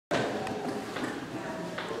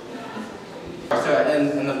So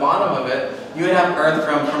in the bottom of it, you would have earth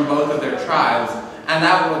from both of their tribes. And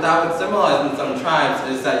what that would symbolize in some tribes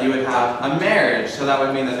is that you would have a marriage. So that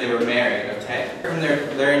would mean that they were married, okay? From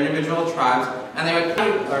their individual tribes. And they would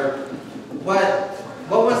or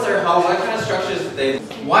what was their home? What kind of structures did they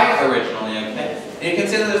white originally, okay? And you can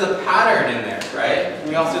see that there's a pattern in there, right? Can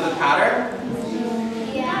we all see the pattern?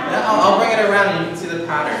 Yeah. I'll bring it around and you can see the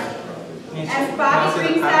pattern. As Bobby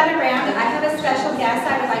brings that around, I have a special guest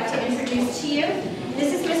I would like to introduce to you.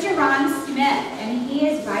 This is Mr. Ron Smith, and he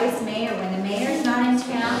is vice mayor. When the mayor's not in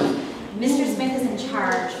town, Mr. Smith is in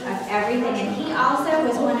charge of everything, and he also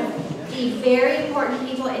was one of the very important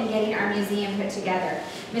people in getting our museum put together.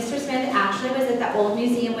 Mr. Smith actually was at the old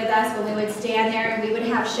museum with us when we would stand there and we would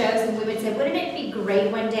have shows, and we would say, wouldn't it be great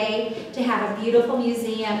one day to have a beautiful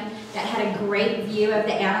museum that had a great view of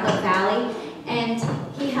the Antelope Valley? And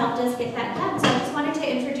he helped us get that done. So I just wanted to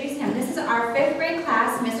introduce him. This is our 5th grade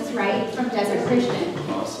class, Mrs. Wright from Desert Christian.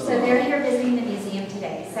 Awesome. So they're here visiting the museum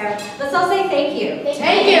today. So let's all say thank you.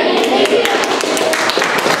 Thank you. Thank you.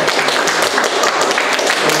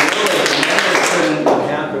 Couldn't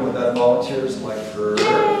happen without volunteers like her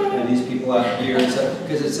and these people out here,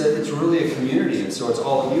 because it's really a community, and so it's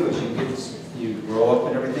all of you as you grow up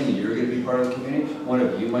and everything, and you're going to be part of the community. One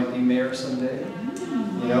of you might be mayor someday,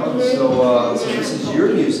 you know. So this is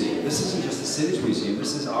your museum. This isn't just the city's museum.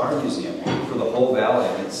 This is our museum for the whole valley,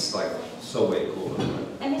 and it's like so way cool.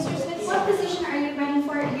 And Mr. Smith, what position are you running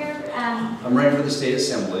for here? I'm running for the state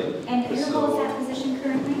assembly. And who holds that position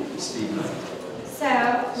currently? Stephen. So,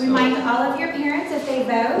 remind all of your parents, if they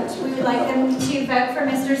vote, we would like them to vote for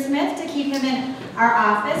Mr. Smith to keep him in our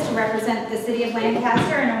office to represent the city of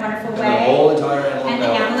Lancaster in a wonderful way. The whole entire Antelope Valley. And the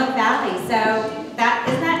Antelope Valley. So,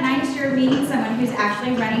 isn't that nice? You're meeting someone who's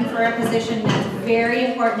actually running for a position that's very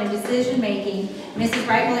important in decision making. Mrs.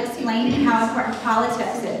 Wright will explain how important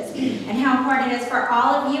politics is and how important it is for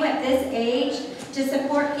all of you at this age to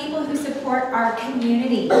support people who support our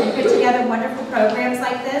community and put together wonderful programs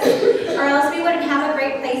like this, or else we wouldn't have a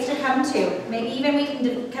great place to come to. Maybe even we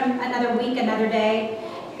can come another week, another day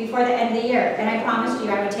before the end of the year. And I promised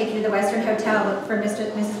you I would take you to the Western Hotel, but for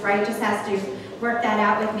Mrs. Wright just has to work that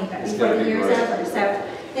out with me, but before the year's over. So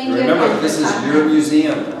thank you. Remember, this is your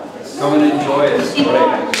museum. Come and enjoy it. It's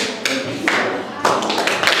great.